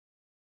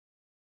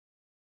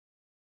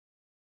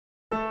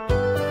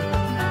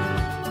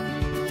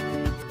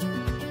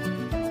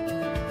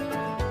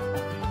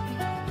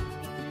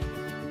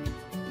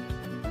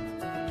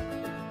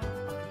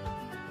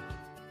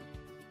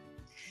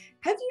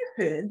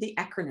heard the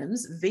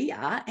acronyms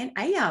VR and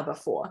AR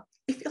before?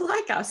 If you're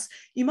like us,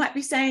 you might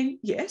be saying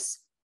yes,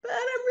 but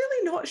I'm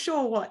really not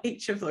sure what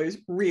each of those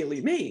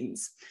really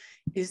means.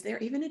 Is there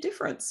even a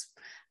difference?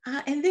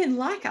 And then,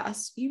 like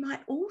us, you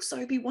might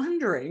also be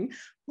wondering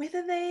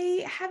whether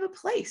they have a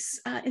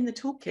place in the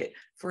toolkit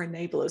for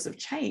enablers of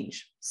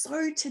change.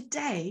 So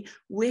today,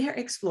 we're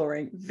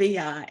exploring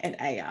VR and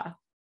AR.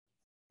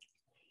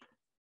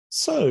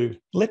 So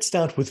let's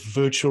start with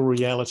virtual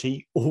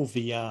reality, or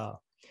VR.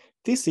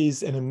 This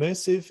is an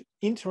immersive,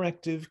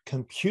 interactive,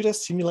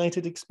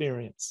 computer-simulated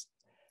experience.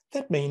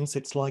 That means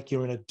it's like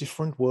you're in a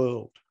different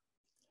world.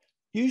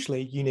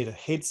 Usually you need a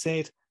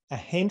headset, a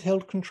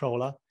handheld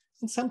controller,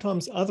 and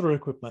sometimes other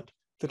equipment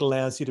that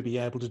allows you to be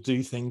able to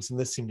do things in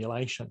the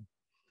simulation.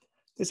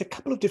 There's a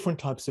couple of different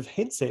types of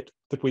headset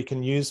that we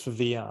can use for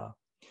VR.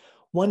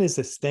 One is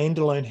a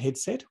standalone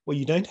headset where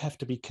you don't have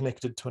to be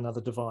connected to another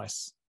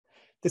device.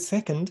 The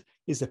second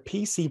is a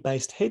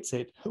PC-based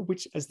headset,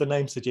 which, as the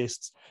name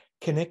suggests,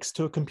 connects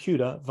to a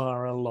computer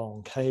via a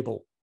long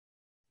cable.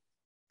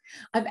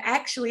 I've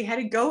actually had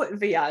a go at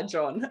VR,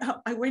 John.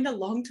 I went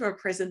along to a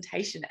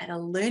presentation at a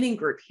learning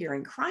group here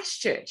in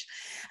Christchurch,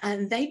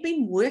 and they've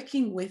been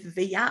working with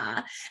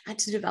VR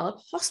to develop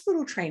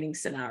hospital training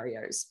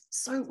scenarios.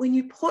 So when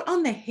you put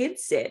on the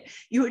headset,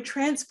 you were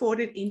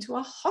transported into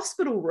a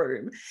hospital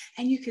room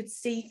and you could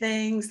see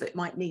things that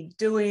might need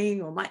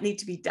doing or might need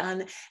to be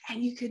done,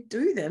 and you could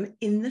do them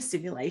in the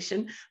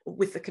simulation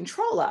with the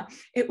controller.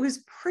 It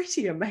was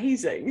pretty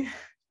amazing.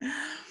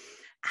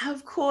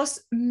 Of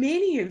course,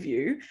 many of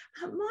you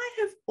might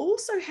have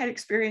also had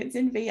experience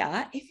in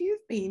VR if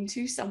you've been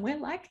to somewhere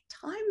like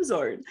Time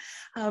Zone.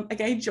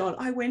 Again, John,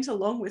 I went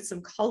along with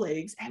some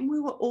colleagues and we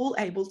were all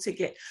able to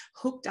get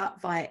hooked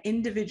up via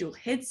individual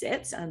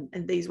headsets, and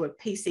these were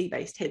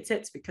PC-based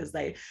headsets because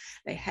they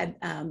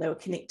were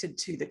connected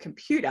to the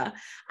computer,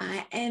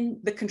 and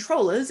the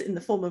controllers in the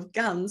form of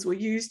guns were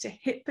used to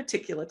hit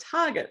particular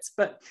targets.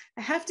 But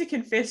I have to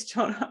confess,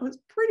 John, I was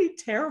pretty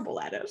terrible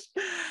at it.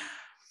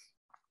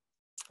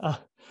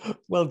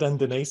 Well done,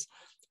 Denise.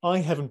 I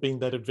haven't been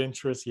that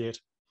adventurous yet.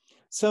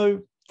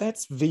 So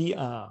that's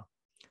VR.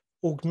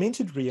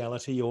 Augmented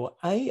reality, or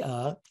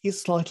AR,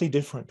 is slightly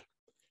different.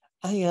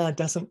 AR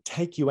doesn't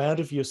take you out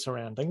of your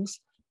surroundings,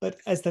 but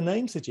as the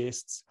name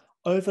suggests,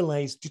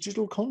 overlays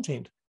digital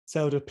content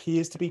so it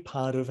appears to be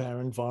part of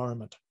our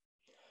environment.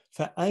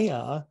 For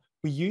AR,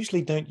 we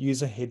usually don't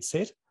use a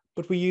headset,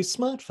 but we use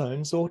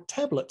smartphones or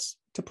tablets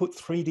to put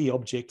 3D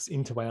objects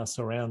into our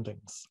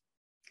surroundings.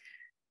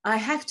 I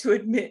have to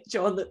admit,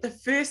 John, that the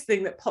first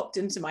thing that popped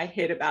into my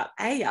head about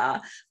AR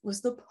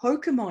was the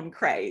Pokemon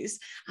craze,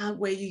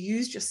 where you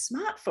used your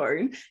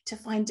smartphone to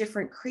find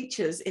different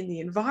creatures in the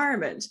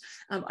environment.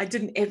 I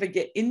didn't ever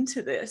get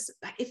into this,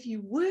 but if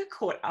you were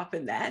caught up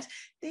in that,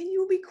 then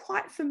you'll be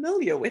quite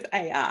familiar with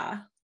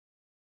AR.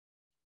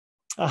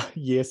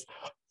 Yes,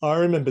 I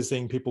remember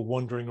seeing people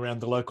wandering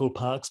around the local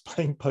parks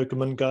playing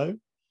Pokemon Go.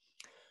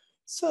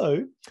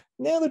 So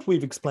now that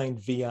we've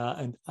explained VR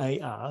and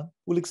AR,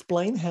 we'll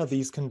explain how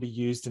these can be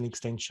used in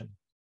extension.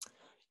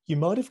 You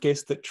might have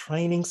guessed that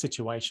training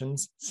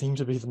situations seem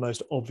to be the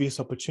most obvious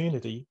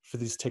opportunity for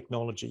this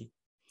technology.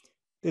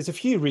 There's a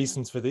few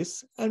reasons for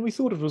this, and we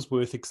thought it was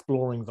worth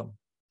exploring them.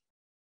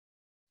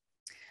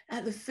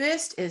 The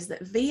first is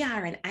that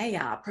VR and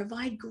AR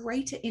provide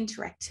greater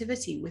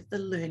interactivity with the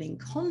learning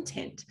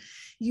content.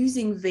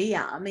 Using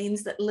VR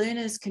means that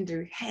learners can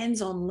do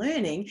hands-on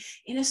learning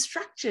in a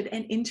structured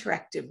and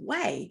interactive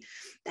way.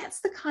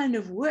 That's the kind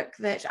of work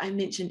that I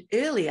mentioned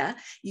earlier,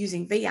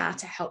 using VR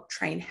to help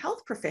train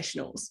health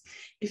professionals.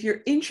 If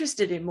you're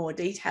interested in more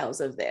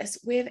details of this,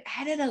 we've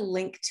added a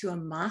link to a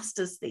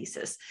master's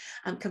thesis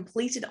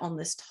completed on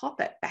this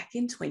topic back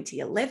in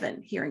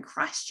 2011 here in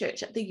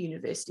Christchurch at the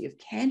University of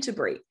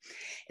Canterbury.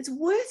 It's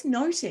worth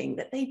noting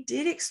that they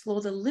did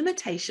explore the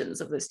limitations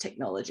of this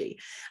technology,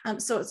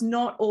 so it's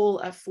not all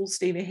a full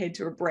steam ahead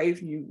to a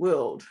brave new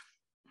world.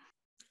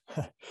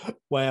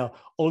 Wow,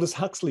 Aldous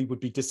Huxley would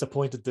be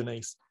disappointed,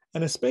 Denise,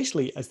 and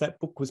especially as that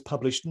book was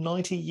published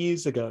 90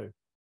 years ago.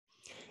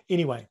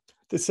 Anyway,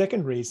 the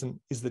second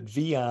reason is that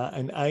VR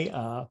and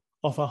AR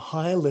offer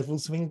higher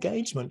levels of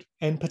engagement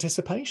and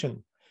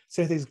participation,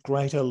 so there's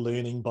greater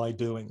learning by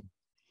doing.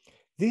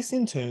 This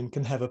in turn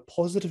can have a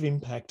positive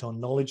impact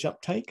on knowledge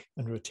uptake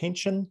and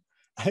retention,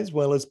 as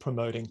well as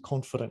promoting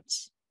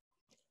confidence.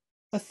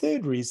 A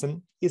third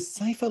reason is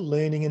safer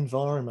learning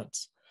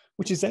environments,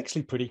 which is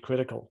actually pretty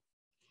critical.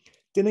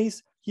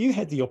 Denise, you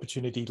had the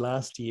opportunity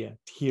last year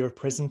to hear a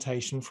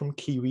presentation from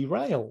Kiwi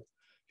Rail,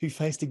 who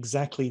faced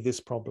exactly this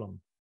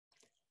problem.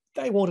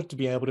 They wanted to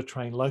be able to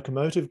train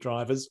locomotive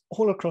drivers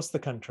all across the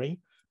country,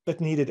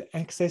 but needed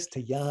access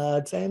to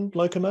yards and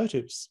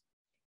locomotives.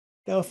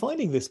 They were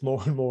finding this more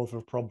and more of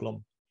a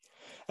problem.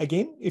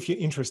 Again, if you're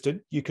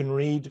interested, you can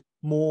read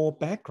more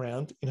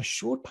background in a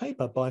short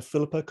paper by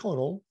Philip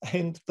O'Connell,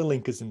 and the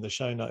link is in the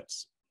show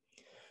notes.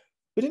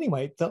 But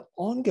anyway, the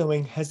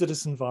ongoing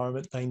hazardous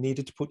environment they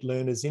needed to put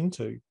learners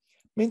into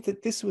meant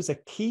that this was a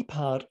key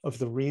part of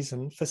the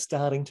reason for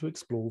starting to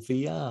explore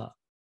VR.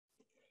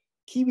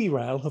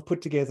 KiwiRail have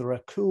put together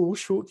a cool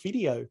short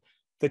video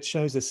that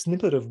shows a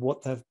snippet of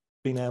what they've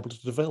been able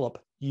to develop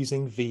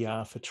using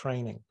VR for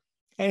training.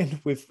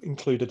 And we've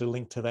included a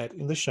link to that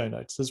in the show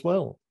notes as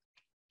well.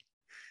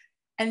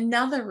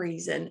 Another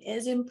reason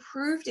is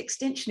improved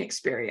extension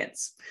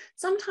experience.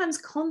 Sometimes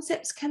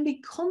concepts can be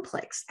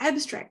complex,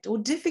 abstract, or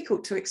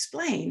difficult to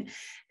explain,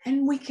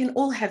 and we can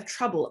all have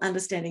trouble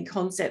understanding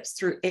concepts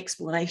through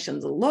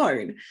explanations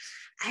alone.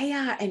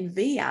 AR and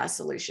VR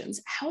solutions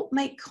help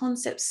make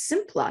concepts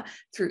simpler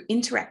through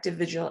interactive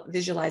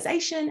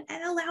visualization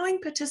and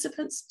allowing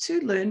participants to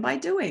learn by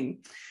doing.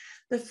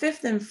 The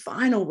fifth and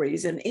final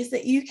reason is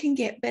that you can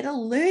get better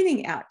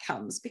learning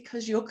outcomes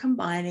because you're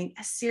combining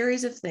a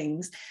series of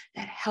things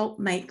that help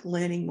make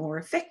learning more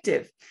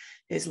effective.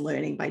 There's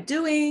learning by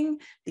doing,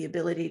 the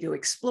ability to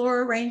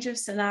explore a range of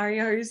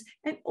scenarios,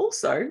 and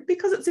also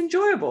because it's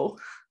enjoyable.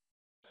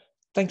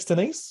 Thanks,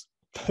 Denise.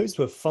 Those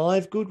were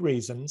 5 good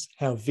reasons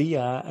how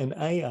VR and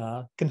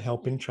AR can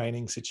help in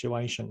training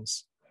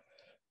situations.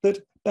 But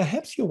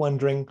perhaps you're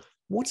wondering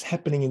what's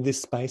happening in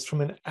this space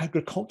from an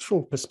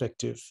agricultural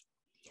perspective.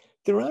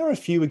 There are a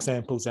few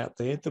examples out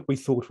there that we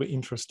thought were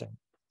interesting.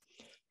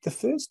 The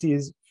first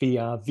is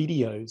VR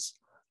videos,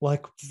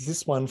 like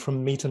this one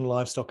from Meat and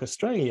Livestock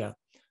Australia,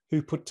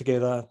 who put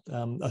together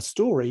a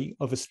story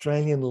of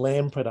Australian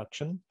lamb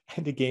production.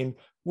 And again,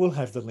 we'll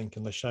have the link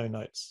in the show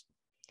notes.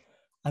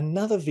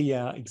 Another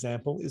VR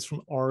example is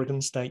from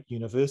Oregon State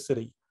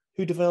University,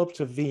 who developed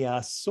a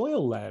VR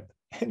soil lab.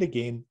 And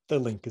again, the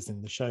link is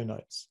in the show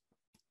notes.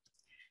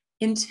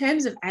 In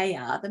terms of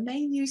AR, the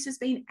main use has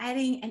been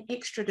adding an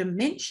extra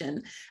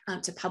dimension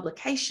to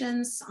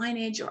publications,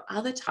 signage, or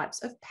other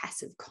types of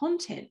passive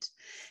content.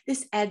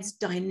 This adds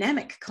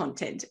dynamic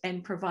content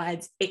and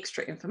provides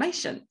extra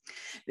information.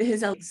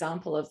 There's an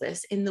example of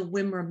this in the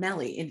Wimmera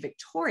Mallee in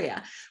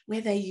Victoria,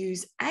 where they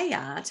use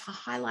AR to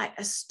highlight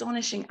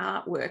astonishing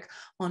artwork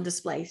on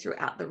display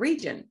throughout the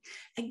region.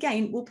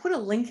 Again, we'll put a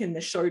link in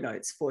the show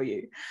notes for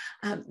you.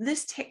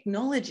 This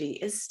technology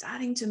is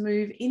starting to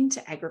move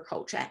into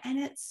agriculture, and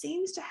it seems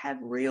to have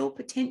real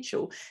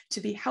potential to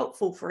be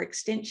helpful for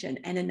extension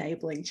and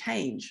enabling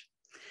change.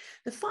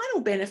 The final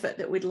benefit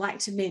that we'd like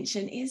to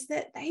mention is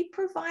that they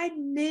provide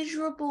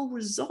measurable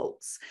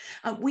results.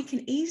 We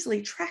can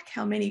easily track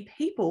how many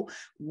people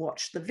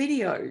watch the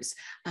videos,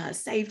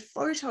 saved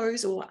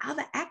photos, or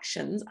other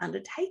actions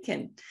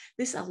undertaken.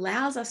 This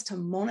allows us to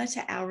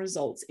monitor our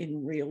results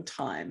in real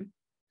time.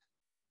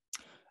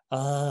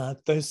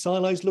 Those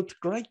silos looked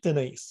great,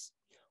 Denise.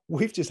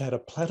 We've just had a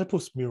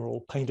platypus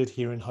mural painted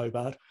here in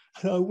Hobart,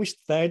 and I wish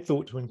they'd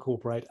thought to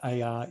incorporate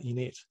AR in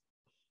it.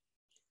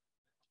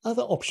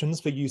 Other options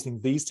for using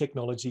these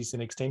technologies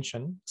in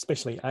extension,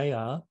 especially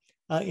AR,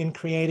 are in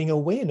creating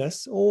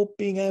awareness or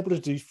being able to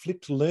do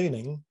flipped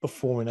learning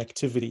before an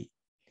activity.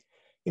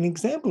 An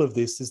example of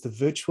this is the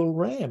virtual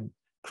RAM,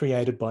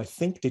 created by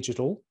Think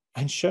Digital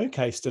and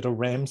showcased at a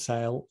RAM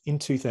sale in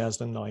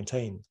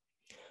 2019.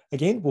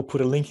 Again, we'll put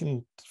a link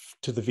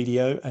to the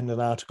video and an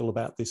article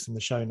about this in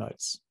the show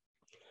notes.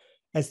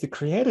 As the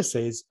creator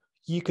says,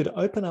 you could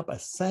open up a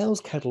sales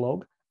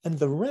catalogue and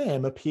the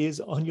RAM appears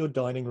on your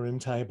dining room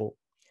table.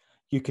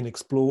 You can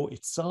explore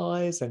its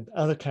size and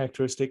other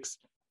characteristics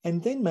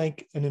and then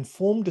make an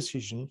informed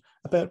decision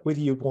about whether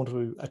you want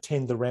to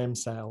attend the RAM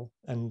sale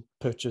and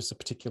purchase a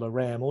particular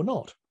RAM or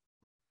not.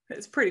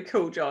 It's pretty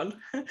cool, John.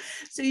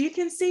 So you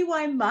can see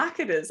why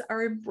marketers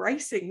are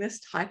embracing this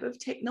type of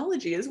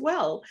technology as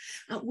well.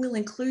 We'll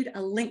include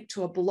a link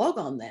to a blog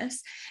on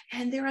this,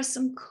 and there are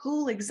some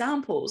cool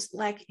examples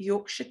like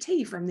Yorkshire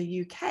Tea from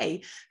the UK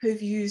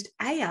who've used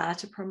AR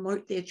to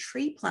promote their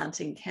tree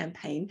planting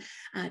campaign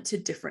to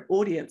different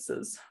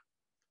audiences.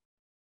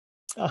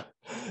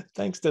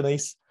 Thanks,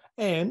 Denise.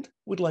 And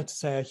we'd like to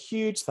say a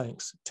huge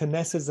thanks to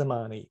Nasser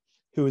Zamani,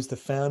 who is the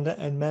founder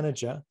and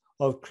manager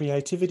of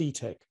Creativity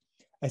Tech,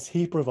 as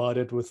he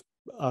provided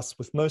us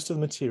with most of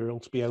the material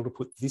to be able to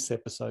put this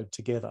episode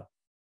together.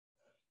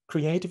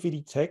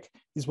 Creativity Tech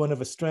is one of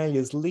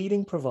Australia's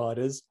leading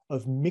providers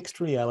of mixed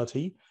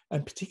reality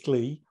and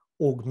particularly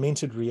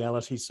augmented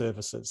reality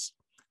services.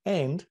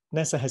 And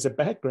NASA has a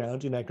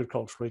background in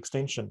agricultural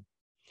extension.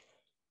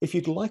 If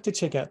you'd like to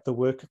check out the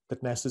work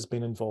that NASA's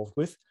been involved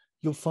with,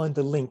 you'll find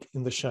the link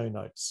in the show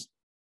notes.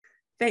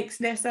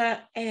 Thanks,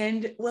 Nessa.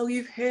 And well,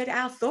 you've heard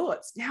our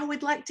thoughts. Now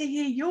we'd like to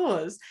hear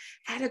yours.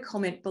 Add a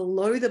comment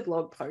below the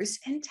blog post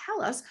and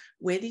tell us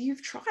whether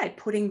you've tried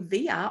putting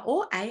VR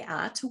or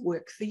AR to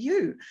work for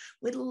you.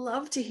 We'd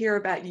love to hear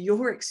about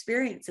your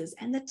experiences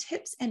and the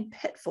tips and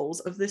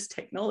pitfalls of this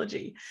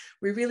technology.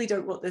 We really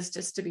don't want this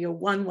just to be a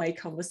one-way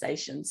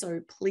conversation,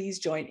 so please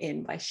join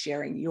in by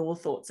sharing your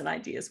thoughts and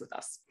ideas with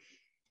us.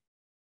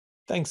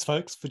 Thanks,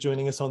 folks, for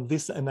joining us on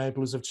this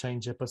Enablers of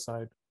Change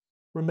episode.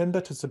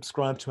 Remember to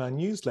subscribe to our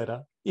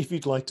newsletter if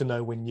you'd like to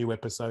know when new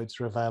episodes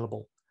are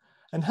available.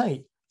 And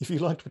hey, if you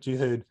liked what you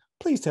heard,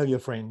 please tell your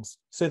friends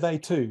so they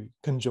too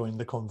can join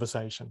the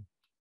conversation.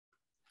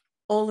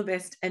 All the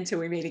best until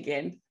we meet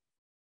again.